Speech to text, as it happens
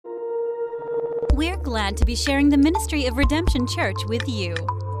We're glad to be sharing the ministry of Redemption Church with you.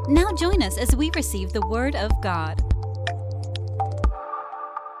 Now join us as we receive the Word of God.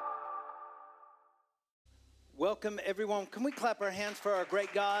 Welcome, everyone. Can we clap our hands for our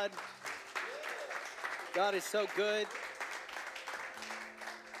great God? God is so good.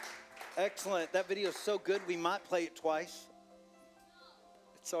 Excellent. That video is so good, we might play it twice.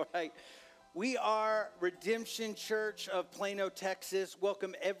 It's all right. We are Redemption Church of Plano, Texas.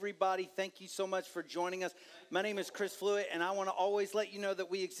 Welcome, everybody. Thank you so much for joining us. My name is Chris Fluitt, and I want to always let you know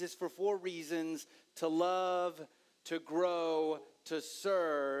that we exist for 4 reasons: to love, to grow, to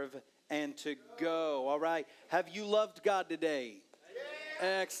serve, and to go. All right? Have you loved God today?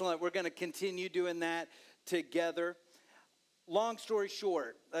 Excellent. We're going to continue doing that together. Long story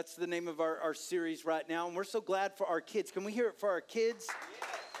short, that's the name of our series right now, and we're so glad for our kids. Can we hear it for our kids?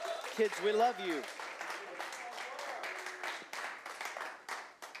 Kids, we love you.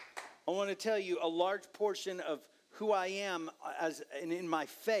 I want to tell you a large portion of who I am in my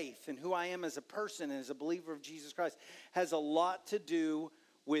faith and who I am as a person and as a believer of Jesus Christ has a lot to do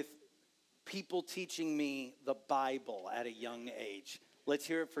with people teaching me the Bible at a young age. Let's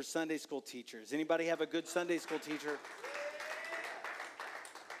hear it for Sunday school teachers. Anybody have a good Sunday school teacher?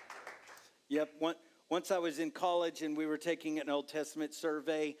 Yep. Once I was in college and we were taking an Old Testament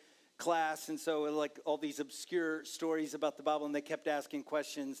survey class, and so like all these obscure stories about the Bible, and they kept asking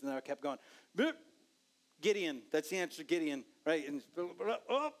questions, and then I kept going, Gideon, that's the answer, Gideon, right? And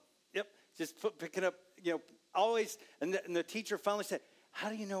just picking up, always, and the teacher finally said, how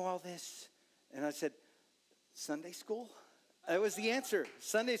do you know all this? And I said, Sunday school? That was the answer,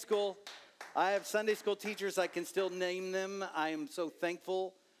 Sunday school. I have Sunday school teachers, I can still name them. I am so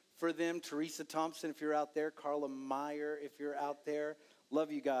thankful for them. Teresa Thompson, if you're out there. Carla Meyer, if you're out there. Love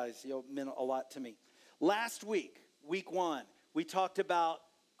you guys. You meant a lot to me. Last week, week 1, we talked about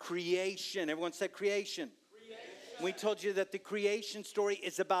creation. Everyone said creation. We told you that the creation story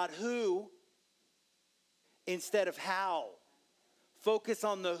is about who instead of how. Focus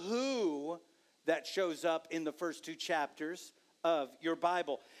on the who that shows up in the first 2 chapters of your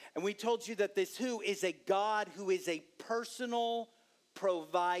Bible. And we told you that this who is a God who is a personal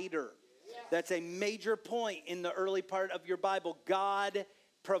provider. That's a major point in the early part of your Bible. God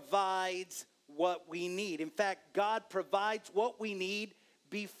provides what we need. In fact, God provides what we need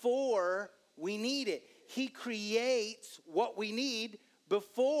before we need it. He creates what we need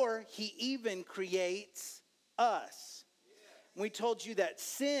before he even creates us. We told you that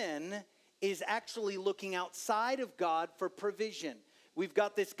sin is actually looking outside of God for provision. We've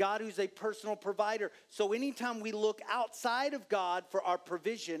got this God who's a personal provider. So anytime we look outside of God for our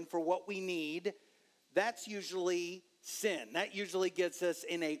provision, for what we need, that's usually sin. That usually gets us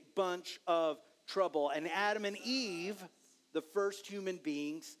in a bunch of trouble. And Adam and Eve, the first human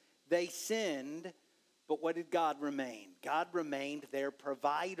beings, they sinned. But what did God remain? God remained their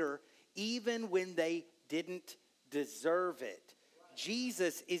provider even when they didn't deserve it.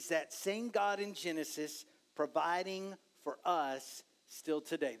 Jesus is that same God in Genesis providing for us still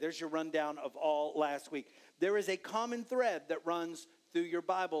today. There's your rundown of all last week. There is a common thread that runs through your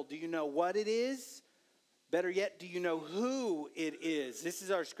Bible. Do you know what it is? Better yet, do you know who it is? This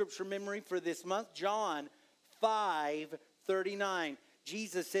is our scripture memory for this month. John 5:39.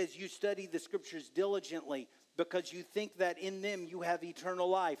 Jesus says, you study the scriptures diligently because you think that in them you have eternal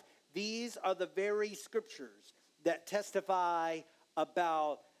life. These are the very scriptures that testify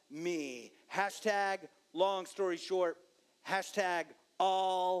about me. Hashtag long story short. Hashtag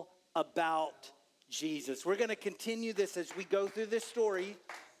all about Jesus. We're going to continue this as we go through this story,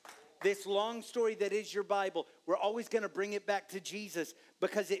 this long story that is your Bible. We're always going to bring it back to Jesus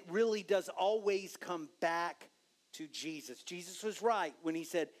because it really does always come back to Jesus. Jesus was right when he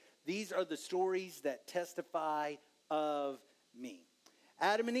said, these are the stories that testify of me.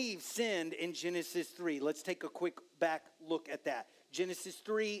 Adam and Eve sinned in Genesis 3. Let's take a quick back look at that. Genesis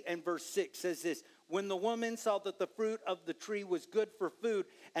 3 and verse 6 says this: when the woman saw that the fruit of the tree was good for food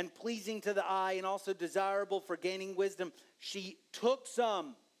and pleasing to the eye and also desirable for gaining wisdom, she took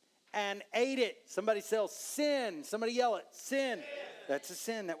some and ate it. Somebody say sin. Somebody yell it. Sin. That's a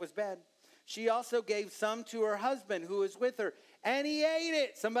sin. That was bad. She also gave some to her husband who was with her, and he ate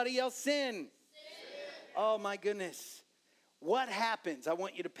it. Somebody else sin. Oh my goodness. What happens? I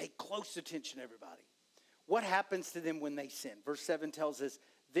want you to pay close attention, everybody. What happens to them when they sin? Verse 7 tells us,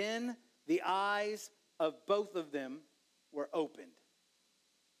 then the eyes of both of them were opened.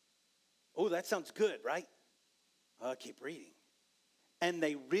 Oh, that sounds good, right? I'll keep reading. And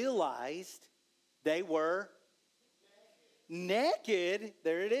they realized they were naked.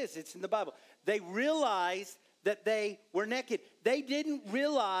 There it is. It's in the Bible. They realized that they were naked. They didn't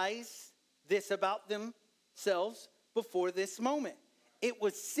realize this about themselves before this moment. It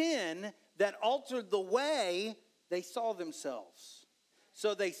was sin that altered the way they saw themselves.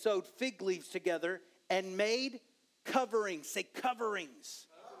 So they sewed fig leaves together and made coverings. Say coverings.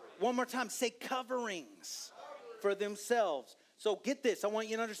 One more time, say coverings for themselves. So get this, I want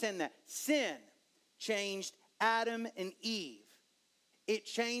you to understand that. Sin changed Adam and Eve. It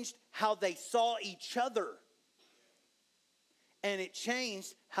changed how they saw each other. And it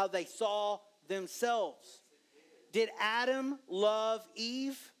changed how they saw themselves. Did Adam love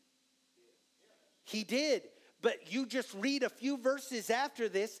Eve? He did. But you just read a few verses after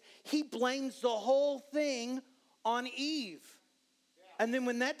this, he blames the whole thing on Eve. And then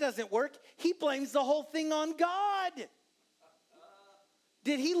when that doesn't work, he blames the whole thing on God.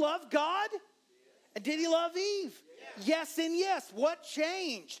 Did he love God? And did he love Eve? Yes and yes. What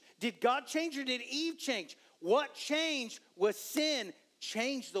changed? Did God change or did Eve change? What changed was sin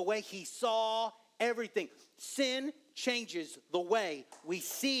changed the way he saw everything. Sin changes the way we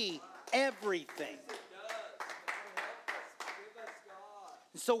see everything.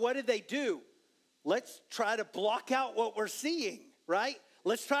 So what did they do? Let's try to block out what we're seeing, right?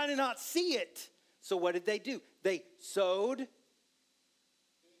 Let's try to not see it. So what did they do? They sewed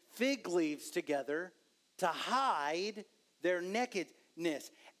fig leaves together to hide their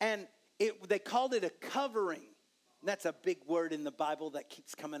nakedness. And they called it a covering. That's a big word in the Bible that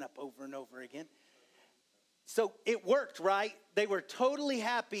keeps coming up over and over again. So it worked, right? They were totally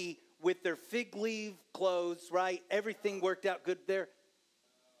happy with their fig leaf clothes, right? Everything worked out good there.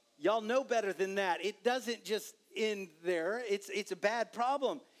 Y'all know better than that. It doesn't just end there. It's a bad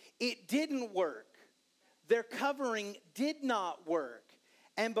problem. It didn't work. Their covering did not work.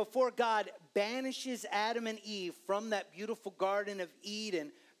 And before God banishes Adam and Eve from that beautiful Garden of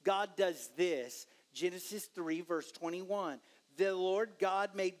Eden, God does this. Genesis 3, verse 21. The Lord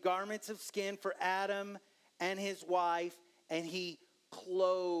God made garments of skin for Adam and his wife, and he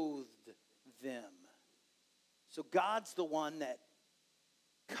clothed them. So God's the one that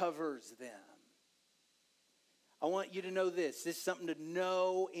covers them. I want you to know this. This is something to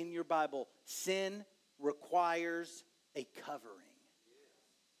know in your Bible. Sin requires a covering.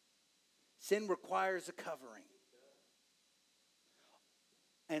 Sin requires a covering.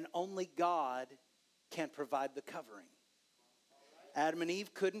 And only God can provide the covering. Adam and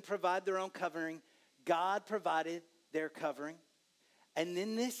Eve couldn't provide their own covering. God provided their covering. And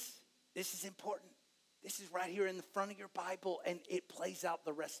then this is important. This is right here in the front of your Bible, and it plays out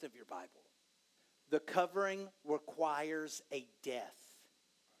the rest of your Bible. The covering requires a death.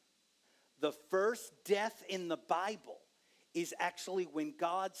 The first death in the Bible is actually when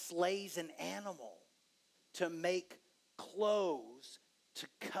God slays an animal to make clothes to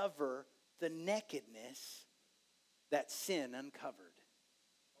cover the nakedness that sin uncovered.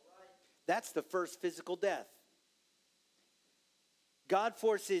 That's the first physical death. God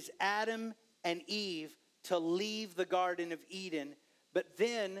forces Adam and Eve to leave the Garden of Eden, but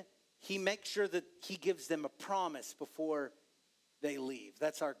then he makes sure that he gives them a promise before they leave.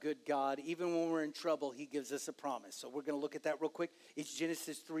 That's our good God. Even when we're in trouble, he gives us a promise. So we're going to look at that real quick. It's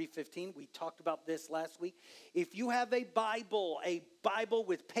Genesis 3:15. We talked about this last week. If you have a Bible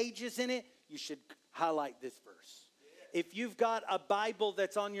with pages in it, you should highlight this verse. If you've got a Bible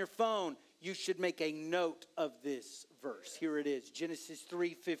that's on your phone, you should make a note of this verse. Here it is, Genesis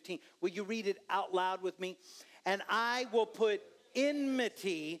 3:15. Will you read it out loud with me? And I will put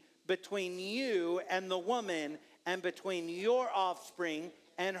enmity between you and the woman, and between your offspring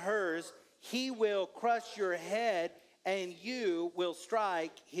and hers. He will crush your head, and you will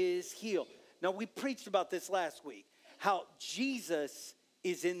strike his heel. Now, we preached about this last week, how Jesus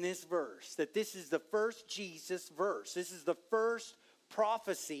is in this verse, that this is the first Jesus verse. This is the first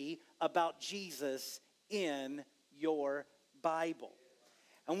prophecy about Jesus in your Bible.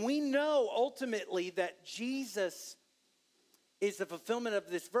 And we know ultimately that Jesus is the fulfillment of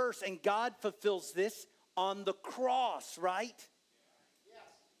this verse, and God fulfills this on the cross, right? Yes.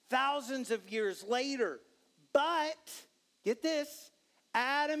 Thousands of years later. But, get this,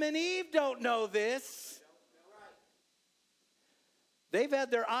 Adam and Eve don't know this. They've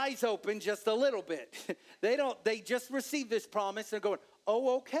had their eyes open just a little bit. They just received this promise and they're going,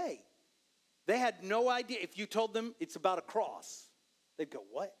 oh, okay. They had no idea. If you told them it's about a cross, they'd go,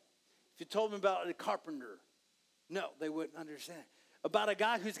 what? If you told them about a carpenter, no, they wouldn't understand. About a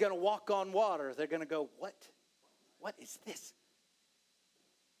guy who's going to walk on water, they're going to go, what? What is this?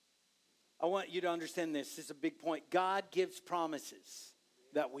 I want you to understand this. This is a big point. God gives promises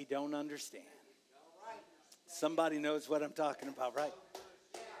that we don't understand. Somebody knows what I'm talking about, right?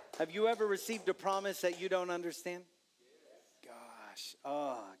 Have you ever received a promise that you don't understand? Gosh,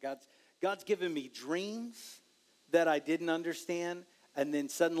 God's given me dreams that I didn't understand, and then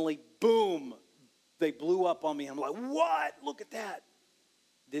suddenly, boom, they blew up on me. I'm like, what? Look at that.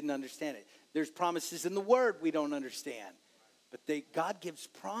 Didn't understand it. There's promises in the Word we don't understand. But God gives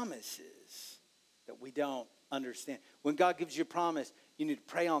promises that we don't understand. When God gives you a promise, you need to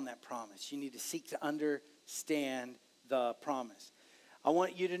pray on that promise. You need to seek to understand the promise. I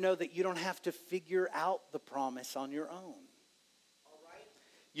want you to know that you don't have to figure out the promise on your own. All right.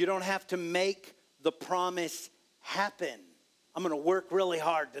 You don't have to make the promise happen. I'm going to work really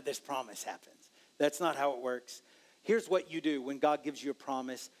hard till this promise happens. That's not how it works. Here's what you do when God gives you a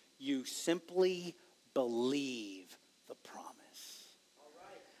promise. You simply believe the promise. All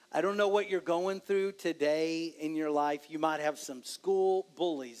right. I don't know what you're going through today in your life. You might have some school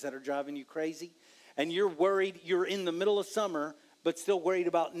bullies that are driving you crazy. And you're worried. You're in the middle of summer, but still worried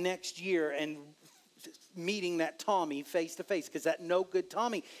about next year and meeting that Tommy face to face. Because that no good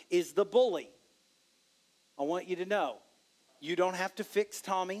Tommy is the bully. I want you to know, you don't have to fix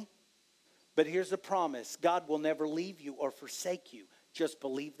Tommy. But here's the promise. God will never leave you or forsake you. Just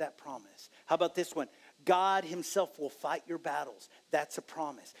believe that promise. How about this one? God himself will fight your battles. That's a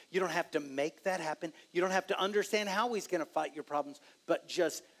promise. You don't have to make that happen. You don't have to understand how he's going to fight your problems. But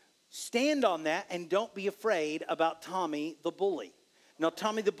just stand on that and don't be afraid about Tommy the bully. Now,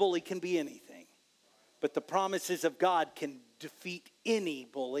 Tommy the bully can be anything. But the promises of God can defeat any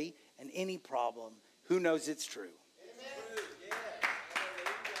bully and any problem. Who knows it's true?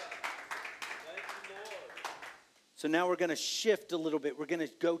 So now we're going to shift a little bit. We're going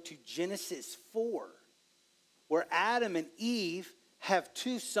to go to Genesis 4, where Adam and Eve have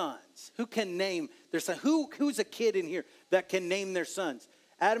two sons. Who can name their son? Who's a kid in here that can name their sons?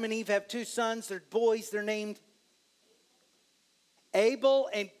 Adam and Eve have two sons. They're boys. They're named Abel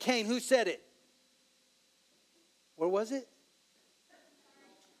and Cain. Who said it? Where was it?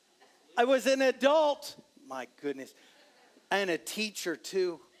 I was an adult. My goodness. And a teacher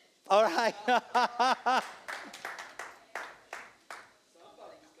too. All right.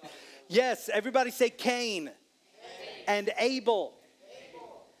 Yes, everybody say Cain. And Abel.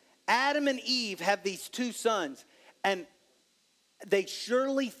 Adam and Eve have these two sons. And they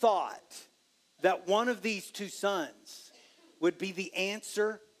surely thought that one of these two sons would be the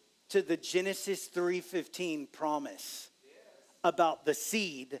answer to the Genesis 3:15 promise about the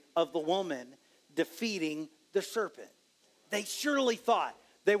seed of the woman defeating the serpent. They surely thought.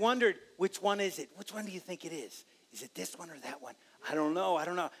 They wondered, which one is it? Which one do you think it is? Is it this one or that one? I don't know.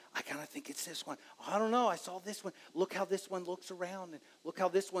 I kind of think it's this one. I don't know. I saw this one. Look how this one looks around. And look how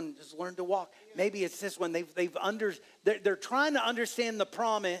this one has learned to walk. Maybe it's this one. They're trying to understand the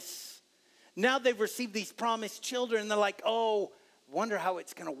promise. Now they've received these promised children. And they're like, oh, wonder how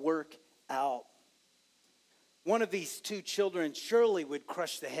it's going to work out. One of these two children surely would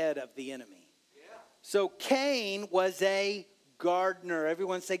crush the head of the enemy. Yeah. So Cain was a gardener.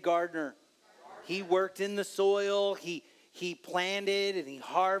 Everyone say gardener. He worked in the soil. He planted and he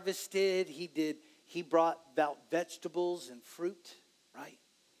harvested. He brought about vegetables and fruit, right?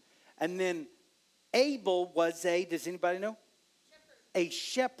 And then Abel was does anybody know? Shepherd. A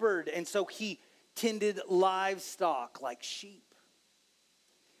shepherd. And so he tended livestock like sheep.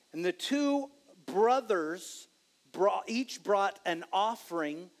 And the two brothers each brought an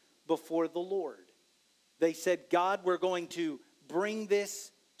offering before the Lord. They said, God, we're going to bring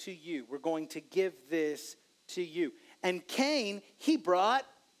this to you. We're going to give this to you. And Cain, he brought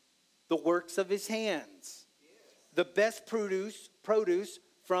the works of his hands, the best produce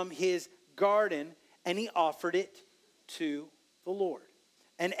from his garden, and he offered it to the Lord.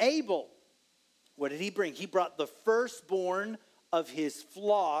 And Abel, what did he bring? He brought the firstborn of his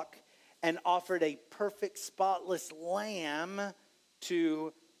flock and offered a perfect, spotless lamb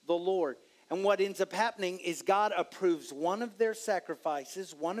to the Lord. And what ends up happening is God approves one of their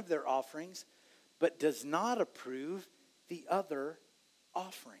sacrifices, one of their offerings, but does not approve the other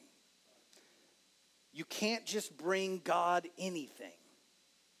offering. You can't just bring God anything.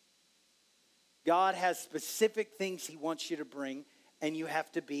 God has specific things he wants you to bring, and you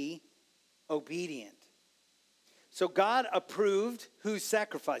have to be obedient. So God approved whose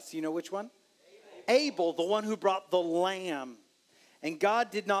sacrifice? Do you know which one? Abel, the one who brought the lamb. And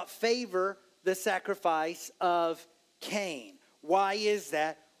God did not favor the sacrifice of Cain. Why is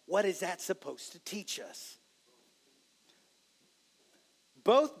that? What is that supposed to teach us?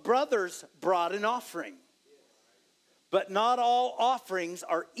 Both brothers brought an offering. But not all offerings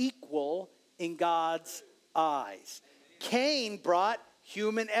are equal in God's eyes. Cain brought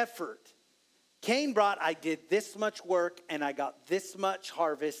human effort. Cain brought, I did this much work and I got this much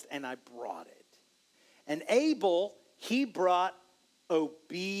harvest and I brought it. And Abel, he brought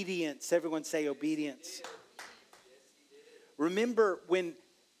obedience. Everyone say obedience. Remember when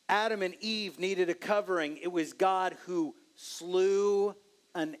Adam and Eve needed a covering, it was God who slew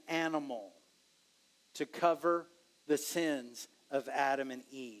an animal to cover the sins of Adam and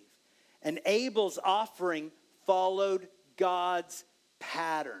Eve. And Abel's offering followed God's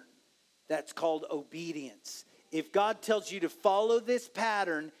pattern. That's called obedience. If God tells you to follow this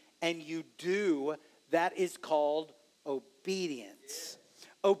pattern and you do, that is called obedience.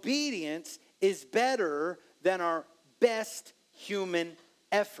 Obedience is better than our best human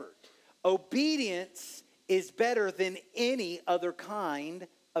effort. Obedience is better than any other kind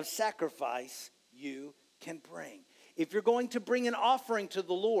of sacrifice you can bring. If you're going to bring an offering to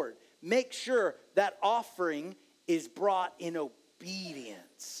the Lord, make sure that offering is brought in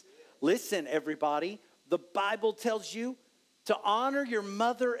obedience. Listen, everybody, the Bible tells you to honor your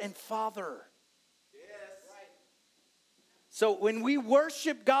mother and father. Yes. So when we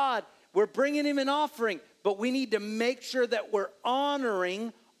worship God, we're bringing him an offering, but we need to make sure that we're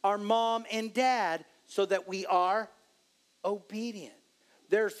honoring our mom and dad so that we are obedient.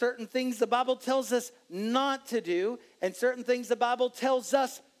 There are certain things the Bible tells us not to do, and certain things the Bible tells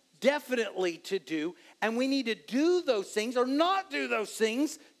us definitely to do, and we need to do those things or not do those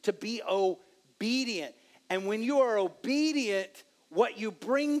things to be obedient. And when you are obedient, what you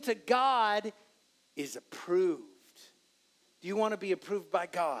bring to God is approved. Do you want to be approved by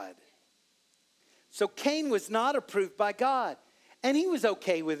God? So Cain was not approved by God, and he was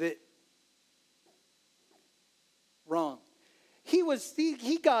okay with it. Wrong.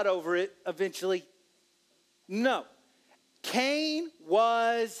 He got over it eventually. No. Cain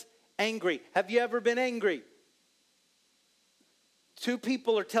was angry. Have you ever been angry? Two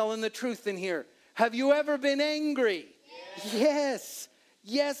people are telling the truth in here. Have you ever been angry? Yes.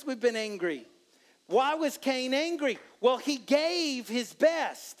 Yes, we've been angry. Why was Cain angry? Well, he gave his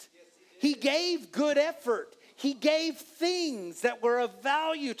best. He gave good effort. He gave things that were of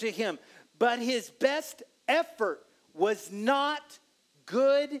value to him. But his best effort was not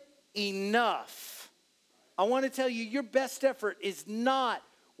good enough. I want to tell you, your best effort is not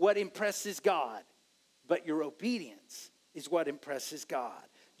what impresses God, but your obedience is what impresses God.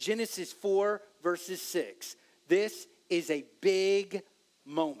 Genesis 4, verses 6. This is a big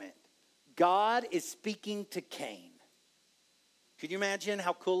moment. God is speaking to Cain. Could you imagine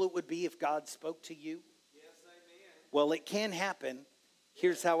how cool it would be if God spoke to you? Yes, amen. Well, it can happen.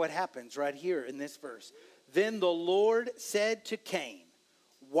 Here's how it happens right here in this verse. Then the Lord said to Cain,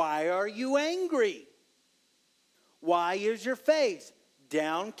 "Why are you angry? Why is your face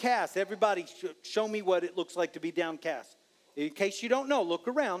downcast?" Everybody show me what it looks like to be downcast. In case you don't know, look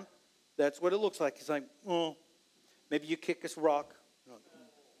around. That's what it looks like. It's like, oh, maybe you kick a rock.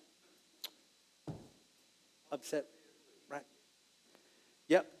 Upset, right?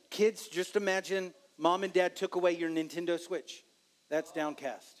 Yep. Kids, just imagine mom and dad took away your Nintendo Switch. That's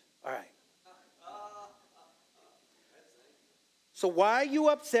downcast. All right. So why are you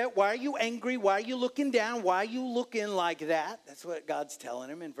upset? Why are you angry? Why are you looking down? Why are you looking like that? That's what God's telling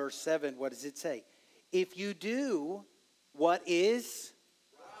him in verse 7. What does it say? If you do what is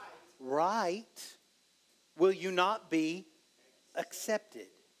right, will you not be accepted?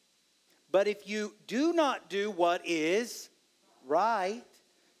 But if you do not do what is right,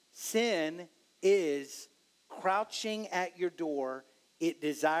 sin is crouching at your door. It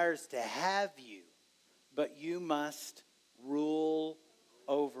desires to have you, but you must rule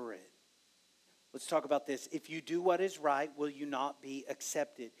over it. Let's talk about this. If you do what is right, will you not be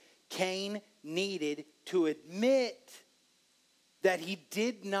accepted? Cain needed to admit that he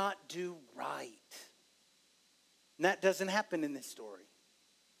did not do right. And that doesn't happen in this story.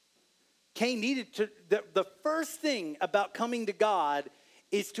 Cain needed to, the first thing about coming to God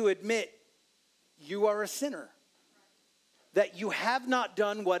is to admit you are a sinner. That you have not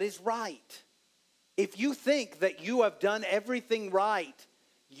done what is right. If you think that you have done everything right,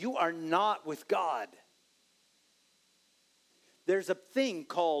 you are not with God. There's a thing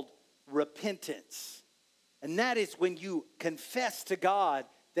called repentance. And that is when you confess to God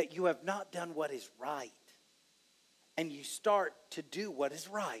that you have not done what is right. And you start to do what is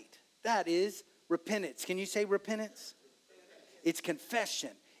right. That is repentance. Can you say repentance? It's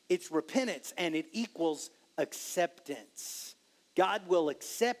confession. It's repentance, and it equals acceptance. God will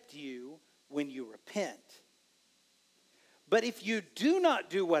accept you when you repent. But if you do not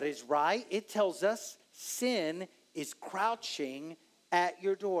do what is right, it tells us sin is crouching at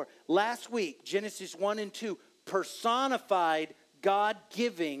your door. Last week, Genesis 1 and 2 personified God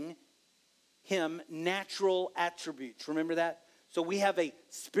giving him natural attributes. Remember that? So we have a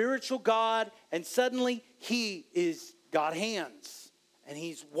spiritual God, and suddenly he is got hands. and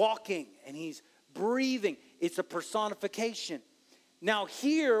he's walking and he's breathing. It's a personification. Now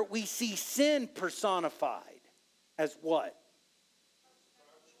here we see sin personified as what?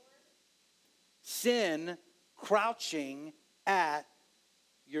 Sin crouching at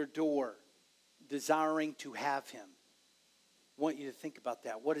your door, desiring to have him. I want you to think about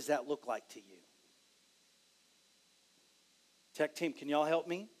that. What does that look like to you? Tech team, can y'all help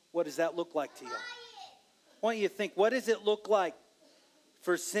me? What does that look like to y'all? I want you to think, what does it look like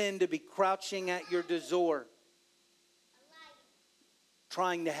for sin to be crouching at your door,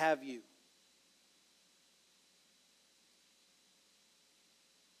 trying to have you?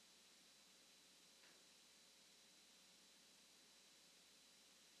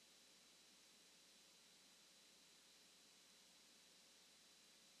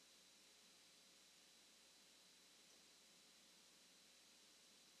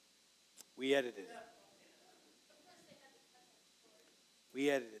 We edited it. We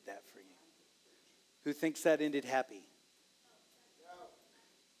edited that for you. Who thinks that ended happy?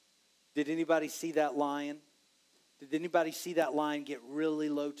 Did anybody see that lion? Did anybody see that lion get really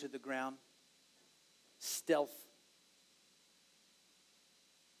low to the ground? Stealth.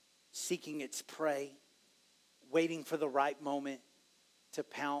 Seeking its prey. Waiting for the right moment to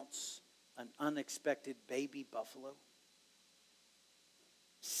pounce an unexpected baby buffalo.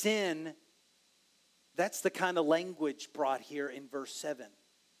 Sin, that's the kind of language brought here in verse 7,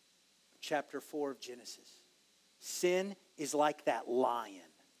 chapter 4 of Genesis. Sin is like that lion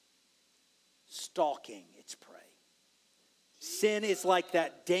stalking its prey. Sin is like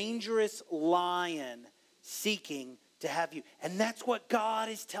that dangerous lion seeking to have you. And that's what God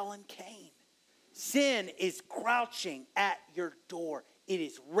is telling Cain. Sin is crouching at your door. It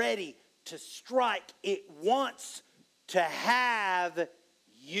is ready to strike. It wants to have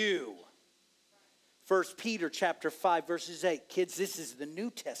you. 1 Peter chapter 5 verses 8. Kids, this is the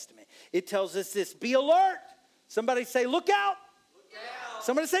New Testament. It tells us this. Be alert. Somebody say, look out. Look out.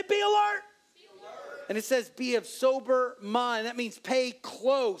 Somebody say, be alert. Be alert. And it says, be of sober mind. That means pay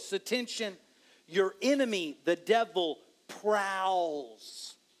close attention. Your enemy, the devil,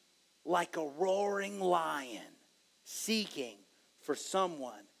 prowls like a roaring lion, seeking for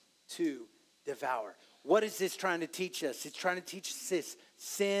someone to devour. What is this trying to teach us? It's trying to teach us this.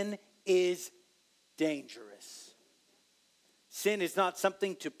 Sin is dangerous. Sin is not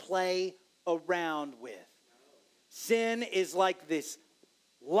something to play around with. Sin is like this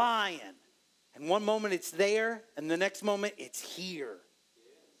lion. And one moment it's there, and the next moment it's here.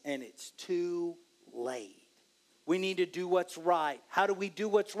 And it's too late. We need to do what's right. How do we do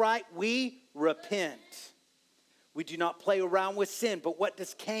what's right? We repent. We do not play around with sin. But what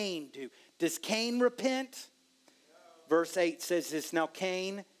does Cain do? Does Cain repent? Verse 8 says this. Now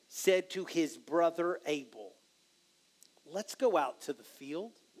Cain said to his brother Abel, let's go out to the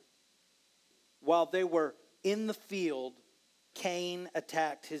field. While they were in the field, Cain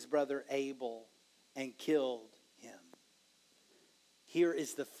attacked his brother Abel and killed him. Here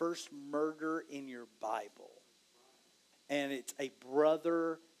is the first murder in your Bible. And it's a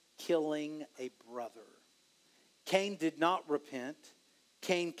brother killing a brother. Cain did not repent.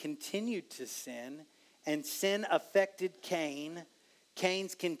 Cain continued to sin, and sin affected Cain.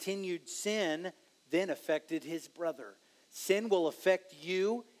 Cain's continued sin then affected his brother. Sin will affect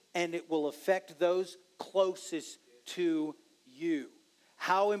you, and it will affect those closest to you.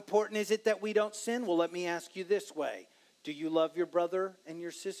 How important is it that we don't sin? Well, let me ask you this way. Do you love your brother and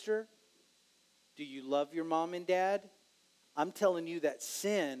your sister? Do you love your mom and dad? I'm telling you that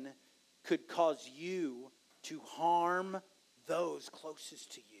sin could cause you to harm those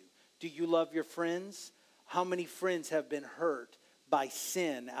closest to you. Do you love your friends? How many friends have been hurt by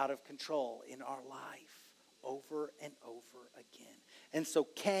sin out of control in our life over and over again? And so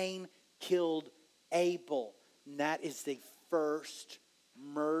Cain killed Abel. And that is the first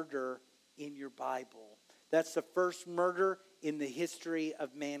murder in your Bible. That's the first murder in the history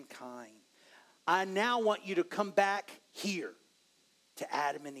of mankind. I now want you to come back here to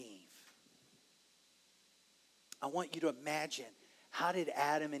Adam and Eve. I want you to imagine, how did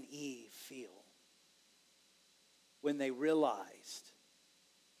Adam and Eve feel when they realized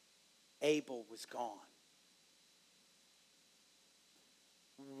Abel was gone?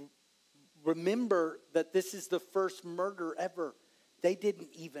 Remember that this is the first murder ever. They didn't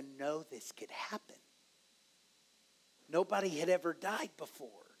even know this could happen. Nobody had ever died before.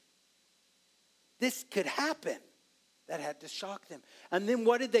 This could happen. That had to shock them. And then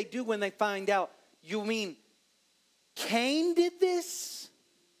what did they do when they find out? You mean Cain did this?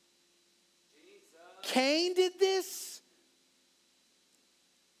 Jesus. Cain did this?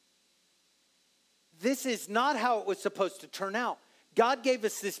 This is not how it was supposed to turn out. God gave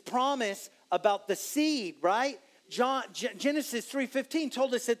us this promise about the seed, right? Genesis 3:15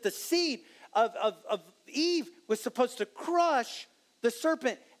 told us that the seed of Eve was supposed to crush the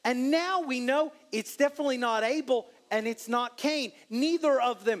serpent. And now we know it's definitely not Abel and it's not Cain. Neither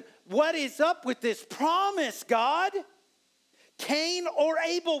of them. What is up with this promise, God? Cain or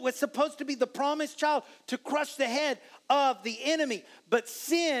Abel was supposed to be the promised child to crush the head of the enemy. But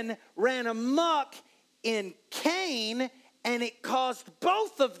sin ran amok in Cain, and it caused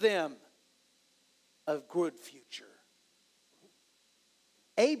both of them a good future.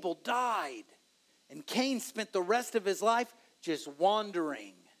 Abel died, and Cain spent the rest of his life just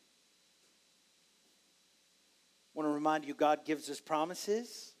wandering. I want to remind you, God gives us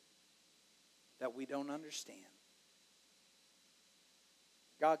promises that we don't understand.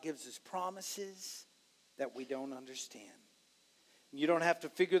 God gives us promises that we don't understand. You don't have to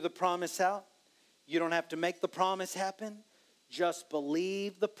figure the promise out. You don't have to make the promise happen. Just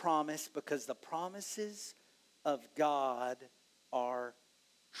believe the promise, because the promises of God are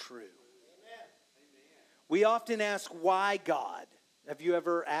true. Amen. We often ask, why God? Have you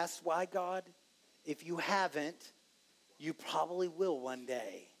ever asked why God? If you haven't, you probably will one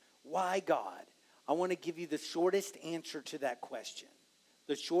day. Why God? I want to give you the shortest answer to that question.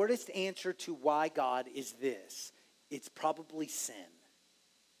 The shortest answer to why God is this. It's probably sin.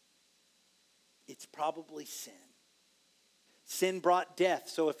 It's probably sin. Sin brought death.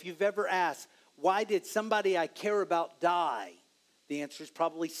 So if you've ever asked, why did somebody I care about die? The answer is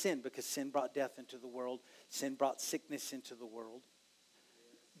probably sin, because sin brought death into the world. Sin brought sickness into the world.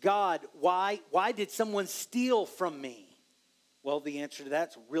 God, why did someone steal from me? Well, the answer to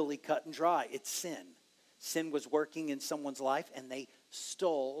that's really cut and dry. It's sin. Sin was working in someone's life, and they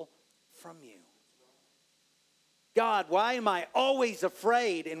stole from you. God, why am I always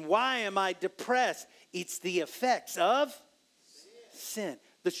afraid, and why am I depressed? It's the effects of sin.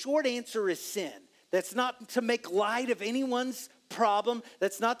 The short answer is sin. That's not to make light of anyone's problem.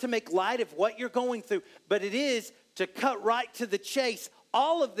 That's not to make light of what you're going through. But it is to cut right to the chase.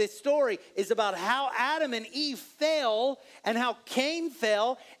 All of this story is about how Adam and Eve fell, and how Cain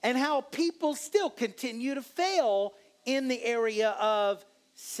fell, and how people still continue to fail in the area of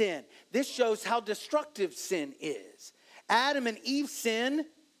sin. This shows how destructive sin is. Adam and Eve's sin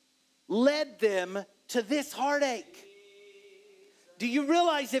led them to this heartache. Do you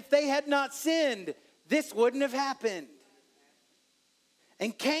realize if they had not sinned, this wouldn't have happened?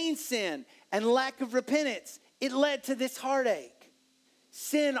 And Cain's sin and lack of repentance, it led to this heartache.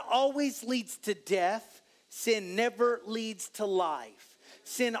 Sin always leads to death. Sin never leads to life.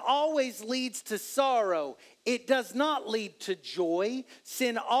 Sin always leads to sorrow. It does not lead to joy.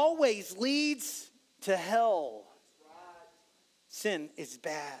 Sin always leads to hell. Sin is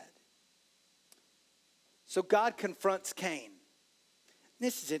bad. So God confronts Cain.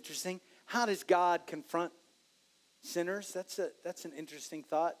 This is interesting. How does God confront sinners? That's an interesting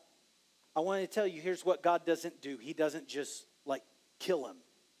thought. I want to tell you, here's what God doesn't do. He doesn't just kill him.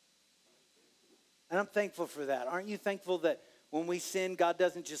 And I'm thankful for that. Aren't you thankful that when we sin, God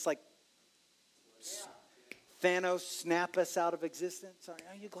doesn't just Thanos snap us out of existence?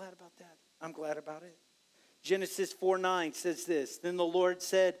 Are you glad about that? I'm glad about it. Genesis 4:9 says this. Then the Lord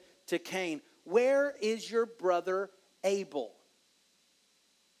said to Cain, where is your brother Abel?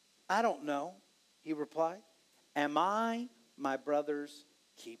 I don't know, he replied. Am I my brother's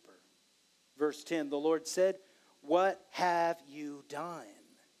keeper? Verse 10, the Lord said, what have you done?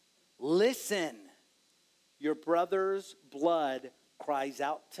 Listen, your brother's blood cries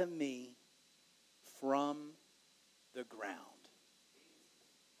out to me from the ground.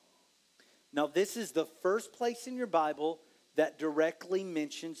 Now, this is the first place in your Bible that directly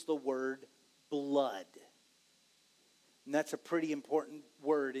mentions the word blood. And that's a pretty important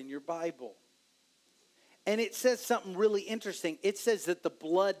word in your Bible. And it says something really interesting. It says that the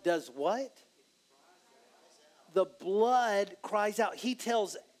blood does what? The blood cries out. He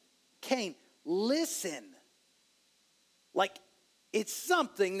tells Cain, listen. Like it's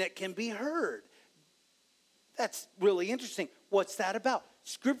something that can be heard. That's really interesting. What's that about?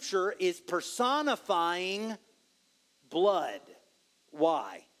 Scripture is personifying blood.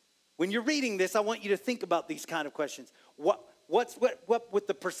 Why? When you're reading this, I want you to think about these kind of questions. What with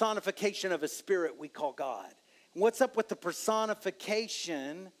the personification of a spirit we call God? What's up with the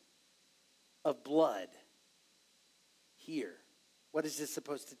personification of blood? Here, what is this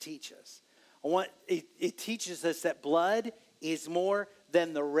supposed to teach us? It teaches us that blood is more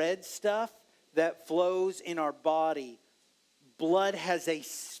than the red stuff that flows in our body. Blood has a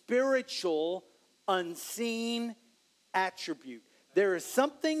spiritual, unseen attribute. There is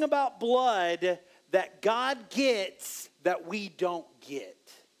something about blood that God gets that we don't get.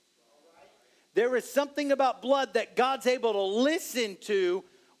 There is something about blood that God's able to listen to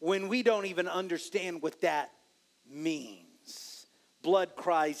when we don't even understand what that means. Blood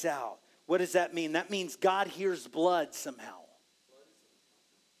cries out. What does that mean? That means God hears blood somehow.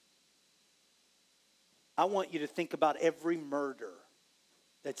 I want you to think about every murder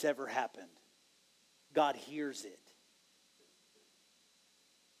that's ever happened. God hears it.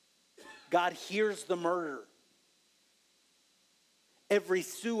 God hears the murder. Every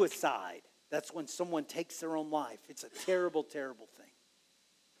suicide, that's when someone takes their own life. It's a terrible, terrible thing.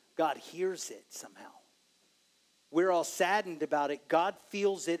 God hears it somehow. We're all saddened about it. God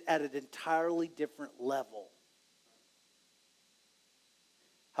feels it at an entirely different level.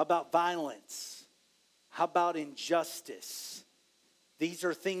 How about violence? How about injustice? These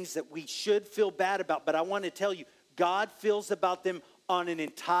are things that we should feel bad about, but I want to tell you, God feels about them on an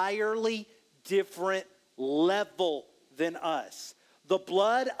entirely different level than us. The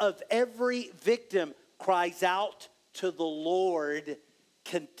blood of every victim cries out to the Lord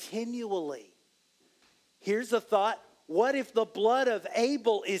continually. Here's a thought. What if the blood of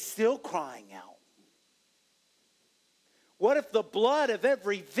Abel is still crying out? What if the blood of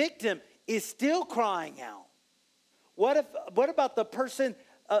every victim is still crying out? What about the person,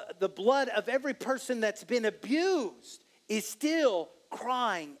 the blood of every person that's been abused is still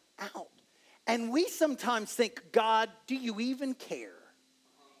crying out? And we sometimes think, God, do you even care?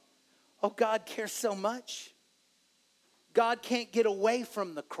 Oh, God cares so much. God can't get away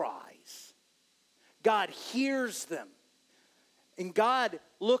from the cries. God hears them. And God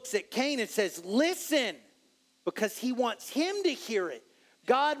looks at Cain and says, listen, because he wants him to hear it.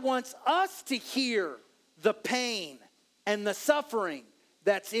 God wants us to hear the pain and the suffering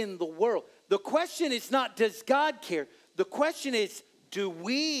that's in the world. The question is not, does God care? The question is, do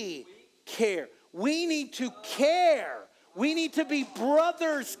we care? We need to care. We need to be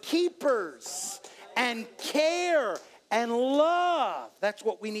brothers keepers and care and love. That's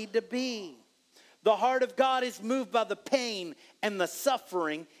what we need to be. The heart of God is moved by the pain and the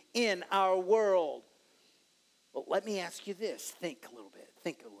suffering in our world. But let me ask you this. Think a little bit.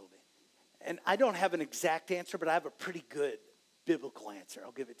 And I don't have an exact answer, but I have a pretty good biblical answer.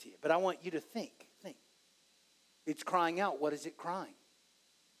 I'll give it to you. But I want you to think. It's crying out. What is it crying?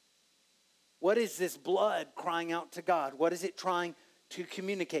 What is this blood crying out to God? What is it trying to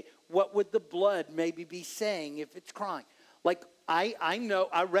communicate? What would the blood maybe be saying if it's crying? Like, I know,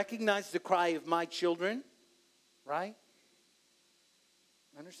 I recognize the cry of my children, right?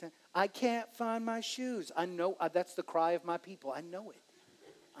 Understand? I can't find my shoes. I know that's the cry of my people. I know it.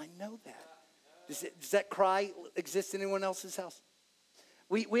 I know that. Does that cry exist in anyone else's house?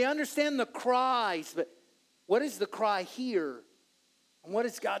 We understand the cries, but what is the cry here? And what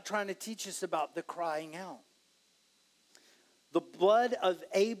is God trying to teach us about the crying out? The blood of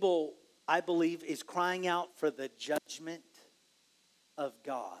Abel, I believe, is crying out for the judgment of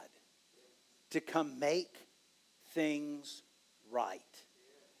God to come make things right.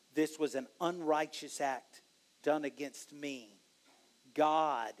 This was an unrighteous act done against me.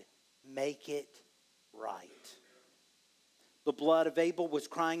 God, make it right. The blood of Abel was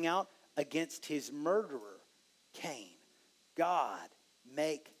crying out against his murderer, Cain. God,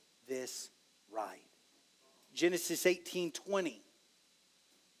 make this right. Genesis 18:20.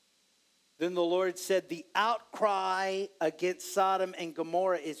 Then the Lord said, the outcry against Sodom and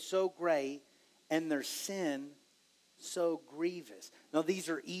Gomorrah is so great, and their sin so grievous. Now, these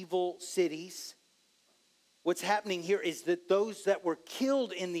are evil cities. What's happening here is that those that were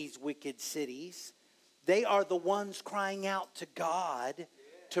killed in these wicked cities, they are the ones crying out to God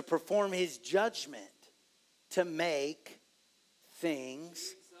to perform his judgment, to make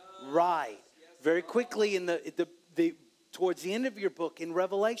things right. Very quickly in the towards the end of your book in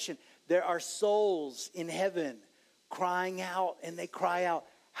Revelation, there are souls in heaven crying out, and they cry out,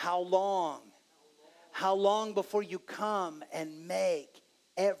 how long? How long before you come and make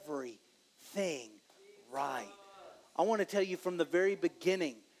everything right? I want to tell you from the very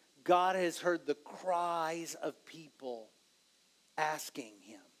beginning, God has heard the cries of people asking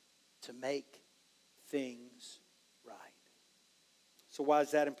him to make things right. So why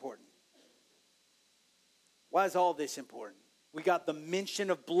is that important? Why is all this important? We got the mention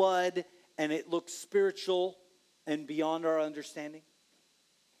of blood, and it looks spiritual and beyond our understanding.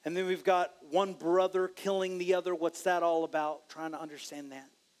 And then we've got one brother killing the other. What's that all about? Trying to understand that.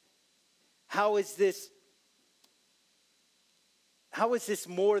 How is this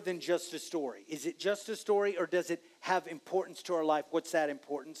more than just a story? Is it just a story, or does it have importance to our life? What's that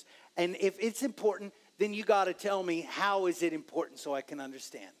importance? And if it's important, then you got to tell me, how is it important so I can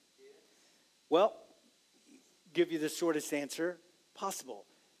understand? Well, give you the shortest answer possible.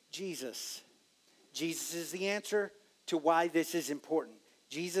 Jesus. Jesus is the answer to why this is important.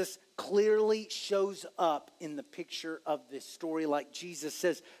 Jesus clearly shows up in the picture of this story. Like Jesus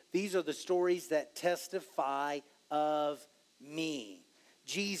says, these are the stories that testify of me.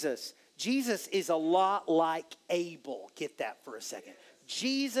 Jesus is a lot like Abel. Get that for a second.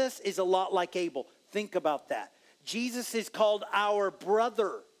 Jesus is a lot like Abel. Think about that. Jesus is called our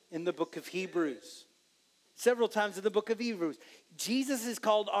brother in the book of Hebrews. Several times in the book of Hebrews. Jesus is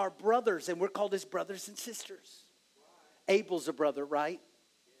called our brothers, and we're called his brothers and sisters. Abel's a brother, right?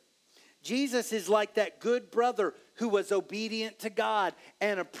 Jesus is like that good brother who was obedient to God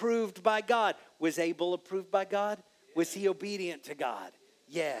and approved by God. Was Abel approved by God? Was he obedient to God?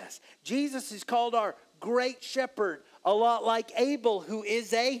 Yes. Jesus is called our great shepherd, a lot like Abel, who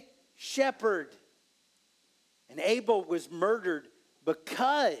is a shepherd. And Abel was murdered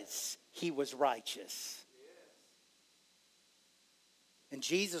because he was righteous. And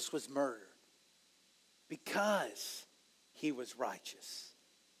Jesus was murdered because he was righteous.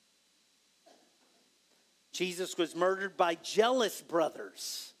 Jesus was murdered by jealous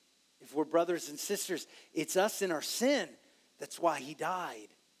brothers. If we're brothers and sisters, it's us in our sin. That's why he died.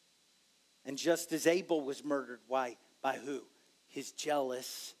 And just as Abel was murdered, why? By who? His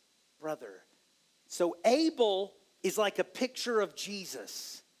jealous brother. So Abel is like a picture of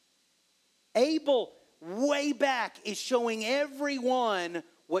Jesus. Abel, way back, is showing everyone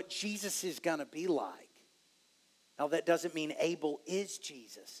what Jesus is going to be like. Now, that doesn't mean Abel is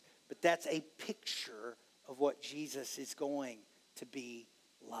Jesus, but that's a picture of what Jesus is going to be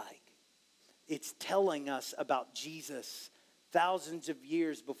like. It's telling us about Jesus thousands of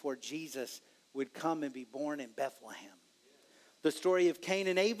years before Jesus would come and be born in Bethlehem. The story of Cain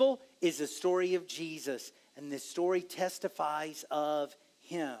and Abel is a story of Jesus, and this story testifies of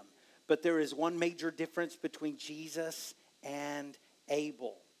him. But there is one major difference between Jesus and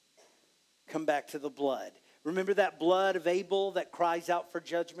Abel. Come back to the blood. Remember that blood of Abel that cries out for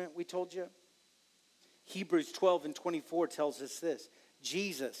judgment we told you? Hebrews 12:24 tells us this.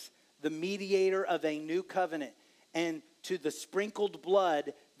 Jesus, the mediator of a new covenant, and to the sprinkled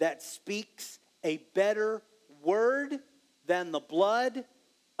blood that speaks a better word than the blood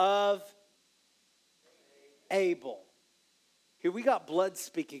of Abel. Here we got blood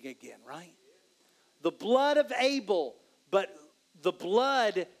speaking again, right? The blood of Abel, but the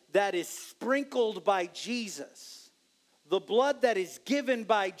blood that is sprinkled by Jesus. The blood that is given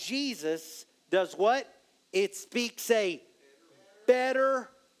by Jesus does what? It speaks a better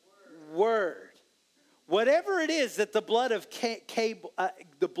word. Whatever it is that the blood of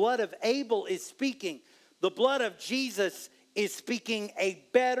Abel is speaking, the blood of Jesus is speaking a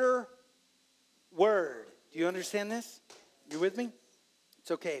better word. Do you understand this? You with me?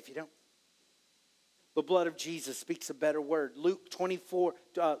 It's okay if you don't. The blood of Jesus speaks a better word. Luke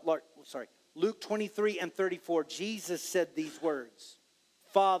 23:34. Jesus said these words.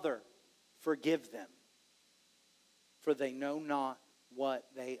 Father, forgive them, for they know not what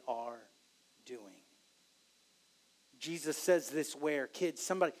they are doing. Jesus says this where? Kids,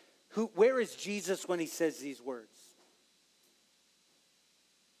 somebody, where is Jesus when he says these words?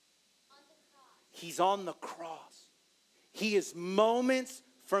 On the cross. He's on the cross. He is moments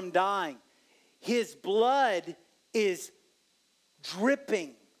from dying. His blood is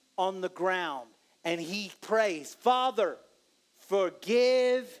dripping on the ground. And he prays, Father,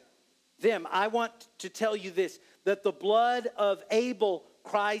 forgive them. I want to tell you this, that the blood of Abel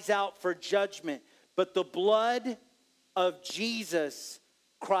cries out for judgment, but the blood of Jesus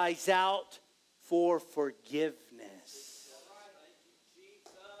cries out for forgiveness.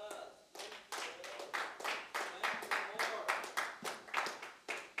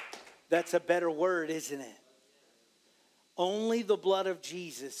 That's a better word, isn't it? Only the blood of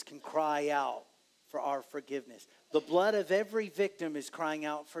Jesus can cry out for our forgiveness. The blood of every victim is crying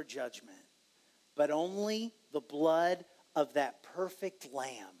out for judgment. But only the blood of that perfect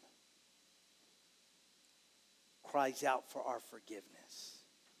lamb cries out for our forgiveness.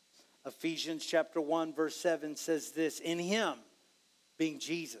 Ephesians chapter 1 verse 7 says this, in him, being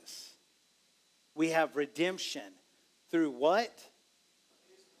Jesus, we have redemption through what?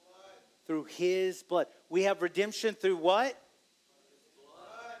 His blood. Through his blood. We have redemption through what? His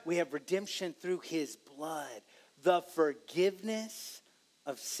blood. We have redemption through his blood. The forgiveness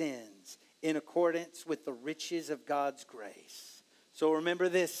of sins in accordance with the riches of God's grace. So remember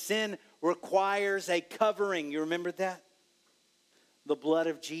this, sin requires a covering. You remember that? The blood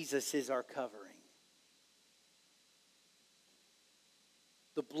of Jesus is our covering.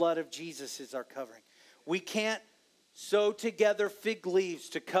 The blood of Jesus is our covering. We can't sew together fig leaves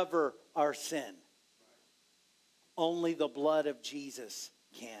to cover our sin. Only the blood of Jesus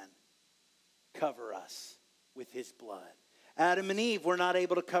can cover us with his blood. Adam and Eve were not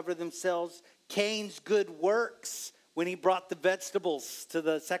able to cover themselves. Cain's good works, when he brought the vegetables to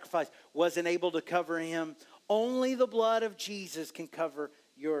the sacrifice, wasn't able to cover him. Only the blood of Jesus can cover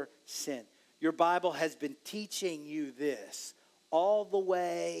your sin. Your Bible has been teaching you this all the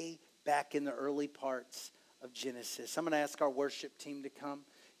way back in the early parts of Genesis. I'm going to ask our worship team to come.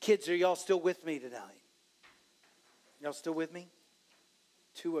 Kids, are y'all still with me tonight? Y'all still with me?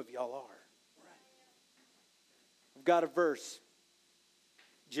 2 of y'all are. I've got a verse.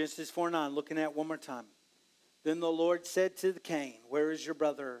 Genesis 4:9, looking at it one more time. Then the Lord said to Cain, where is your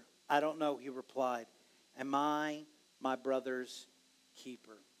brother? I don't know, he replied. Am I my brother's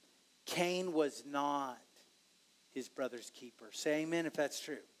keeper? Cain was not his brother's keeper. Say amen if that's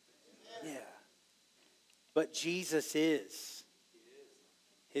true. Yeah. But Jesus is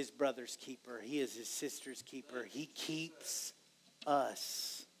his brother's keeper. He is his sister's keeper. He keeps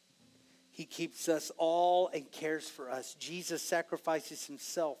us. He keeps us all and cares for us. Jesus sacrifices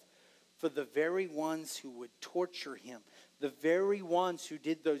himself for the very ones who would torture him, the very ones who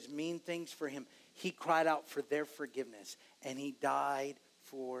did those mean things for him. He cried out for their forgiveness, and he died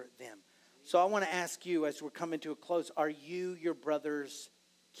for them. So I want to ask you, as we're coming to a close, are you your brother's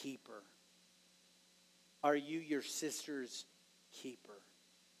keeper? Are you your sister's keeper?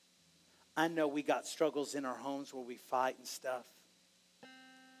 I know we got struggles in our homes where we fight and stuff.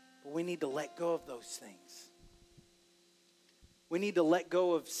 But we need to let go of those things. We need to let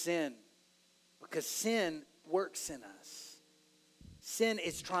go of sin, because sin works in us. Sin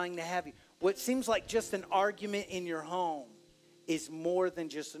is trying to have you. What seems like just an argument in your home is more than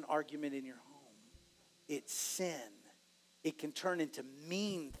just an argument in your home. It's sin. It can turn into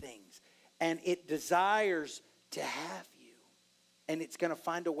mean things. And it desires to have you. And it's going to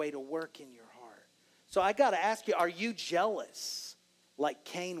find a way to work in your heart. So I got to ask you, are you jealous? Like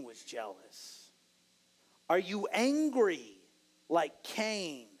Cain was jealous? Are you angry like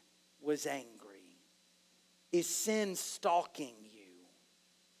Cain was angry? Is sin stalking you?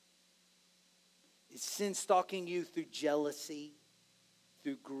 Is sin stalking you through jealousy,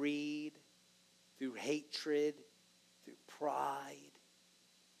 through greed, through hatred, through pride,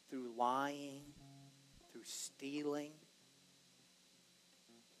 through lying, through stealing?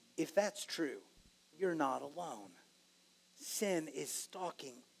 If that's true, you're not alone. Sin is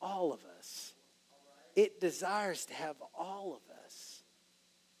stalking all of us. It desires to have all of us.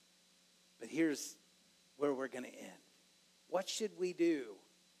 But here's where we're going to end. What should we do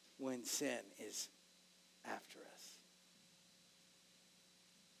when sin is after us?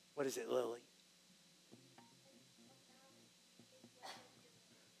 What is it, Lily?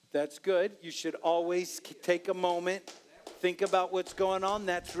 That's good. You should always take a moment, think about what's going on.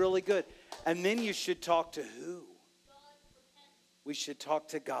 That's really good. And then you should talk to who? We should talk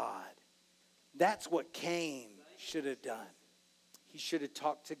to God. That's what Cain should have done. He should have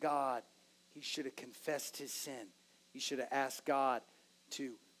talked to God. He should have confessed his sin. He should have asked God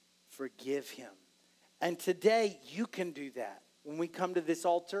to forgive him. And today you can do that. When we come to this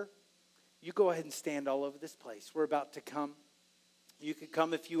altar, you go ahead and stand all over this place. We're about to come. You can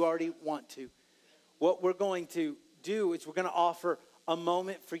come if you already want to. What we're going to do is we're going to offer a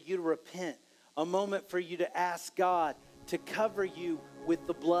moment for you to repent. A moment for you to ask God to cover you with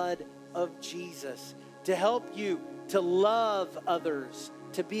the blood of Jesus, to help you to love others,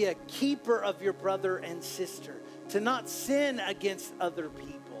 to be a keeper of your brother and sister, to not sin against other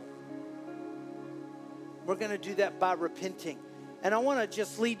people. We're going to do that by repenting. And I want to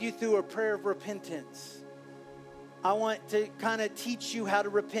just lead you through a prayer of repentance. I want to kind of teach you how to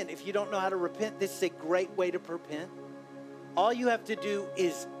repent. If you don't know how to repent, this is a great way to repent. All you have to do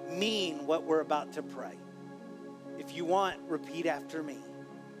is mean what we're about to pray. If you want, repeat after me.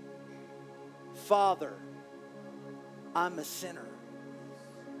 Father, I'm a sinner.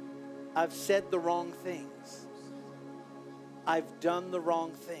 I've said the wrong things. I've done the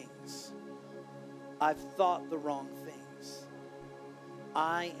wrong things. I've thought the wrong things.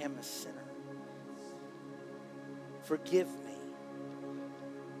 I am a sinner. Forgive me.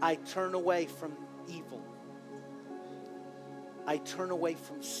 I turn away from evil. I turn away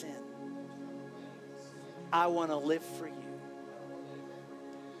from sin. I want to live for you.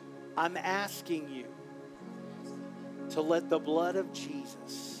 I'm asking you to let the blood of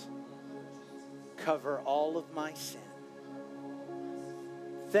Jesus cover all of my sin.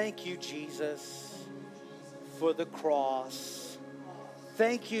 Thank you, Jesus, for the cross.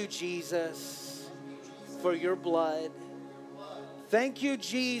 Thank you, Jesus, for your blood. Thank you,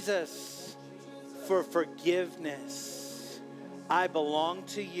 Jesus, for forgiveness. I belong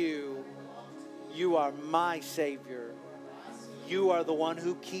to you. You are my Savior. You are the one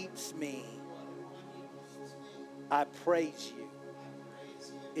who keeps me. I praise you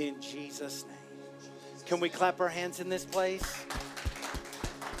in Jesus' name. Can we clap our hands in this place?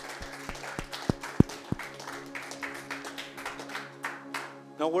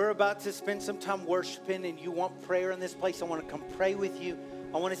 Now we're about to spend some time worshiping, and you want prayer in this place. I want to come pray with you.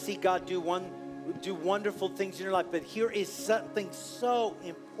 I want to see God do wonderful things in your life. But here is something so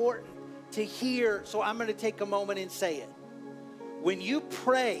important to hear. So I'm going to take a moment and say it. When you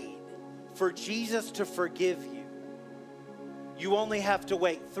prayed for Jesus to forgive you, you only have to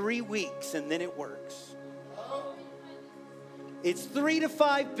wait 3 weeks and then it works. It's 3 to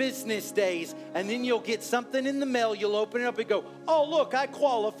 5 business days, and then you'll get something in the mail. You'll open it up and go, oh, look, I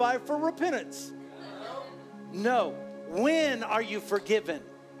qualify for repentance. No. When are you forgiven?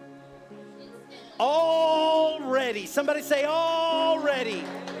 Already. Somebody say already.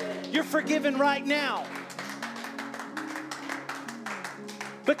 You're forgiven right now.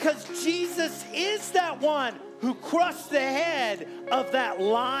 Because Jesus is that one who crushed the head of that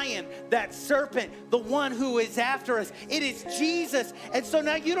lion, that serpent, the one who is after us. It is Jesus. And so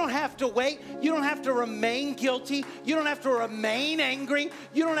now you don't have to wait. You don't have to remain guilty. You don't have to remain angry.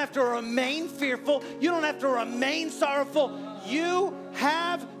 You don't have to remain fearful. You don't have to remain sorrowful. You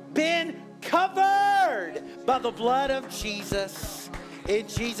have been covered by the blood of Jesus. In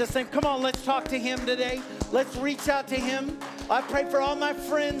Jesus' name. Come on, let's talk to him today. Let's reach out to him. I pray for all my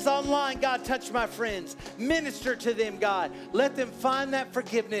friends online. God, touch my friends. Minister to them, God. Let them find that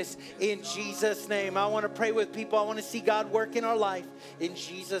forgiveness in Jesus' name. I want to pray with people. I want to see God work in our life in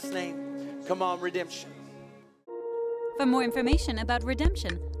Jesus' name. Come on, redemption. For more information about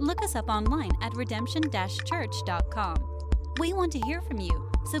Redemption, look us up online at redemption-church.com. We want to hear from you,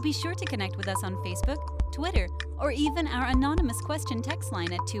 so be sure to connect with us on Facebook, Twitter, or even our anonymous question text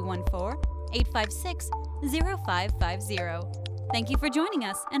line at 214-856-0550. Thank you for joining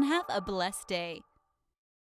us, and have a blessed day.